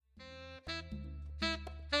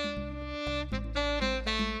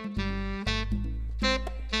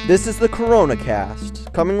This is the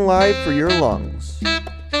Coronacast, coming live for your lungs.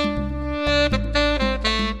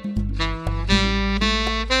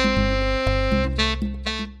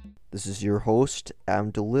 This is your host,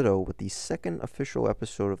 Adam DeLitto, with the second official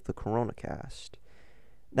episode of the Coronacast.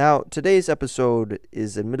 Now, today's episode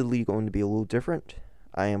is admittedly going to be a little different.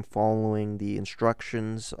 I am following the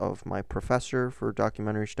instructions of my professor for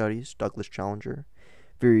documentary studies, Douglas Challenger.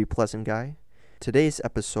 Very pleasant guy. Today's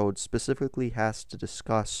episode specifically has to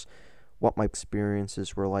discuss what my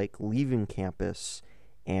experiences were like leaving campus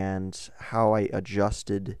and how I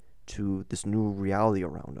adjusted to this new reality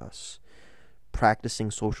around us. Practicing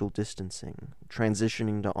social distancing,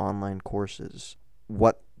 transitioning to online courses,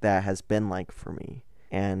 what that has been like for me.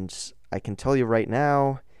 And I can tell you right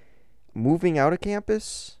now, moving out of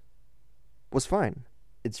campus was fine.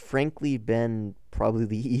 It's frankly been probably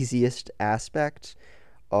the easiest aspect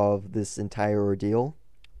of this entire ordeal.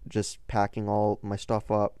 Just packing all my stuff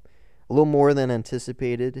up a little more than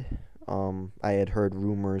anticipated. I had heard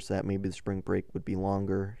rumors that maybe the spring break would be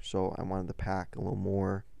longer, so I wanted to pack a little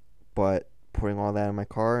more. But putting all that in my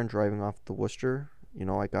car and driving off to Worcester,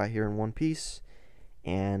 I got here in one piece,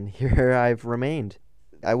 and here I've remained.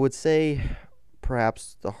 I would say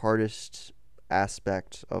perhaps the hardest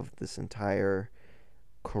aspect of this entire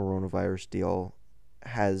coronavirus deal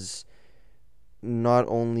has not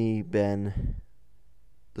only been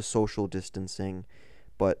the social distancing,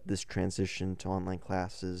 but this transition to online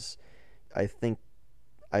classes. I think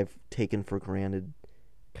I've taken for granted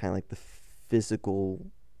kind of like the physical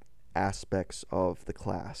aspects of the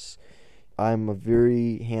class. I'm a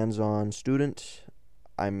very hands-on student.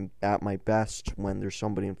 I'm at my best when there's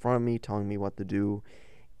somebody in front of me telling me what to do,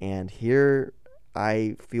 and here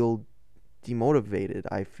I feel demotivated.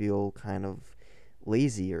 I feel kind of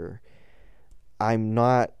lazier. I'm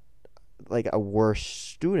not like a worse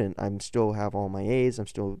student. I still have all my A's. I'm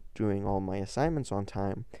still doing all my assignments on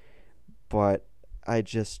time, but I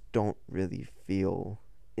just don't really feel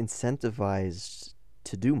incentivized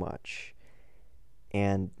to do much.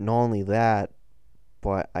 And not only that,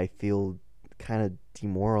 but I feel kind of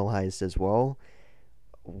demoralized as well.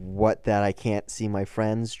 What that I can't see my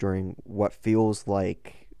friends during what feels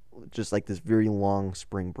like just like this very long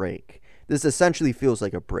spring break. This essentially feels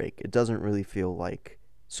like a break. It doesn't really feel like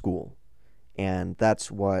school. And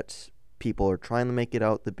that's what people are trying to make it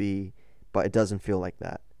out to be, but it doesn't feel like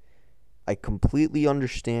that. I completely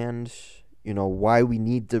understand, why we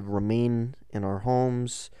need to remain in our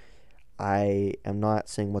homes. I am not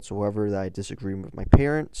saying whatsoever that I disagree with my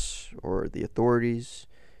parents or the authorities.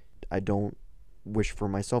 I don't wish for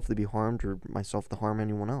myself to be harmed or myself to harm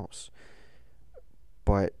anyone else.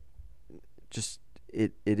 But just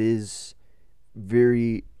it is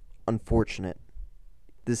very unfortunate.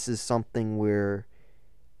 This is something where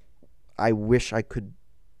I wish I could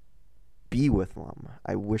be with them.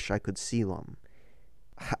 I wish I could see them.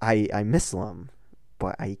 I miss them,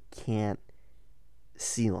 but I can't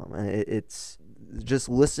see them. And it's just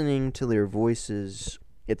listening to their voices,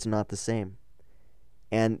 it's not the same.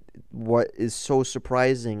 And what is so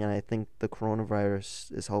surprising, and I think the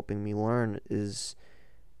coronavirus is helping me learn, is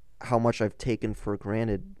how much I've taken for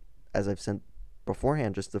granted, as I've said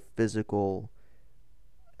beforehand, just the physical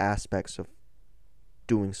aspects of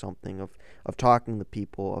doing something, of talking to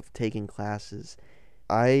people, of taking classes.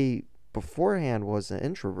 I beforehand was an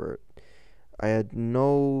introvert. I had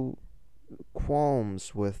no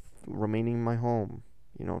qualms with remaining in my home,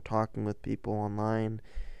 talking with people online,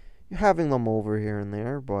 having them over here and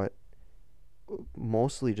there, but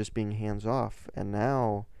mostly just being hands off. And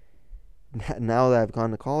now that I've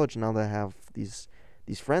gone to college, now that I have these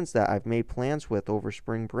friends that I've made plans with over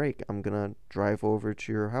spring break, I'm gonna drive over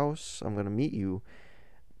to your house, I'm gonna meet you.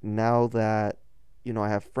 Now that I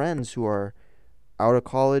have friends who are out of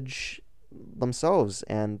college themselves,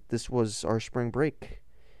 and this was our spring break.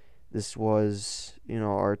 This was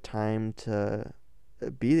our time to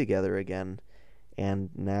be together again, and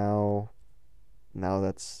now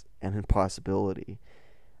that's an impossibility.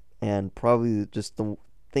 And probably just the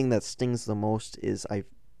thing that stings the most is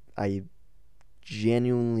I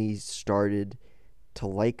genuinely started to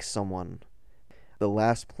like someone. The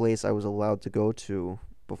last place I was allowed to go to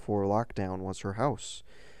before lockdown was her house,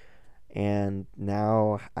 and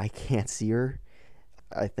now I can't see her.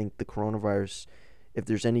 I think the coronavirus, if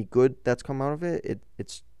there's any good that's come out of it,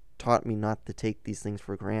 it's taught me not to take these things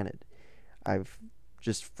for granted. I've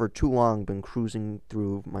just for too long been cruising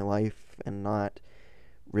through my life and not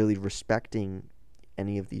really respecting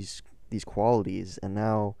any of these qualities, and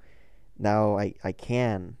now I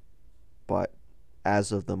can, but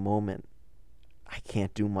as of the moment, I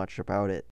can't do much about it.